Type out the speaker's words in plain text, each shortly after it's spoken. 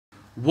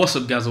What's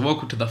up guys, and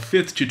welcome to the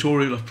 5th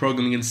tutorial of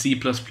programming in C++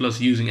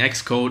 using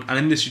Xcode. And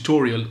in this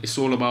tutorial it's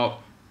all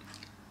about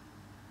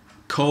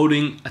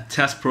coding a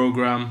test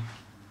program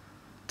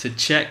to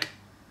check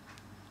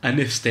an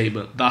if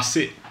statement. That's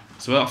it.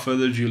 So without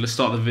further ado, let's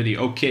start the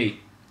video. Okay,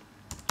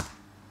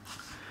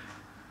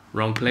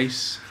 wrong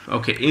place.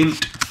 Okay,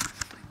 int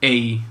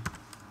a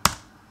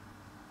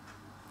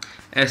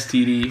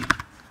std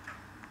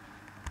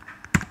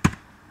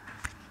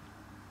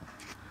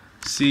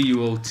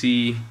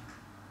cut,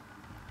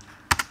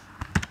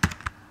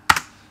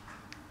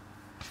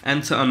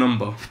 enter a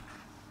number.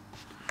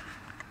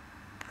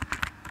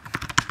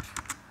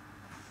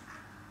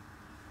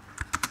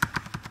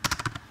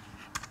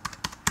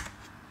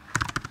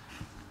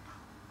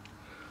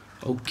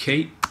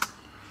 Okay,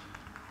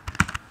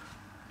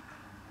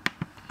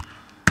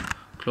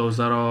 close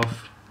that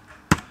off.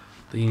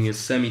 Then you get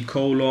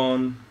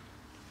semicolon,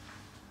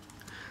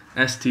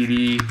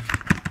 std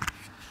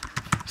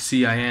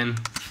cin,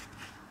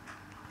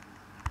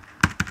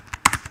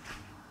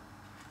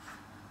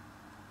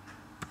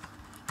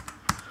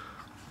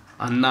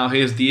 and now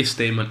here's the if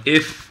statement.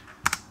 If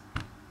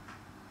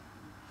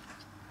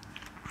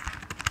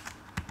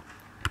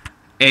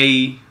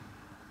a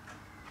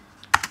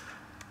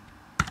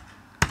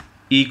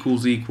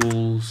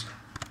equals,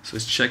 so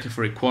it's checking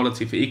for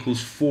equality. If it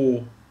equals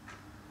 4,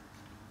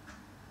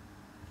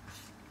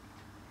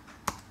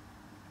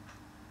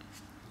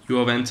 you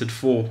have entered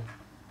 4.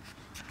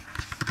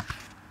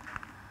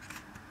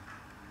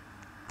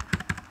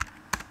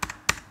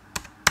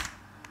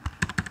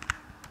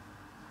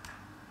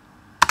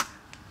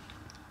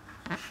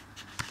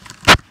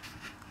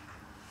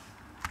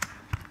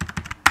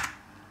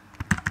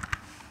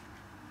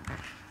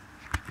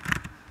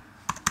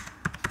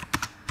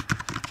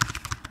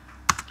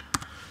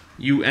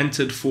 You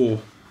entered 4.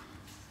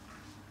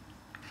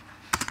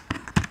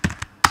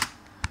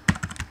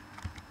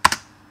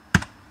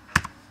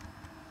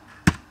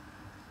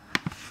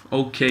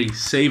 Okay,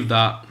 save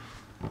that,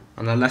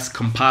 and then let's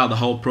compile the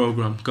whole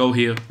program. Go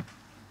here,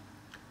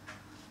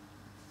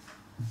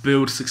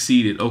 build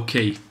succeeded.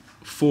 Okay,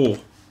 4.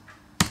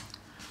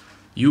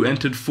 You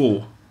entered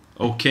 4.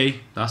 Okay,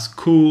 that's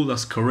cool,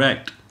 that's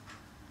correct.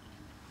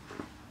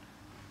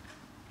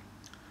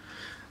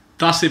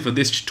 That's it for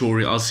this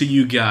tutorial. I'll see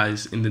you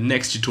guys in the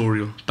next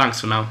tutorial.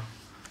 Thanks for now.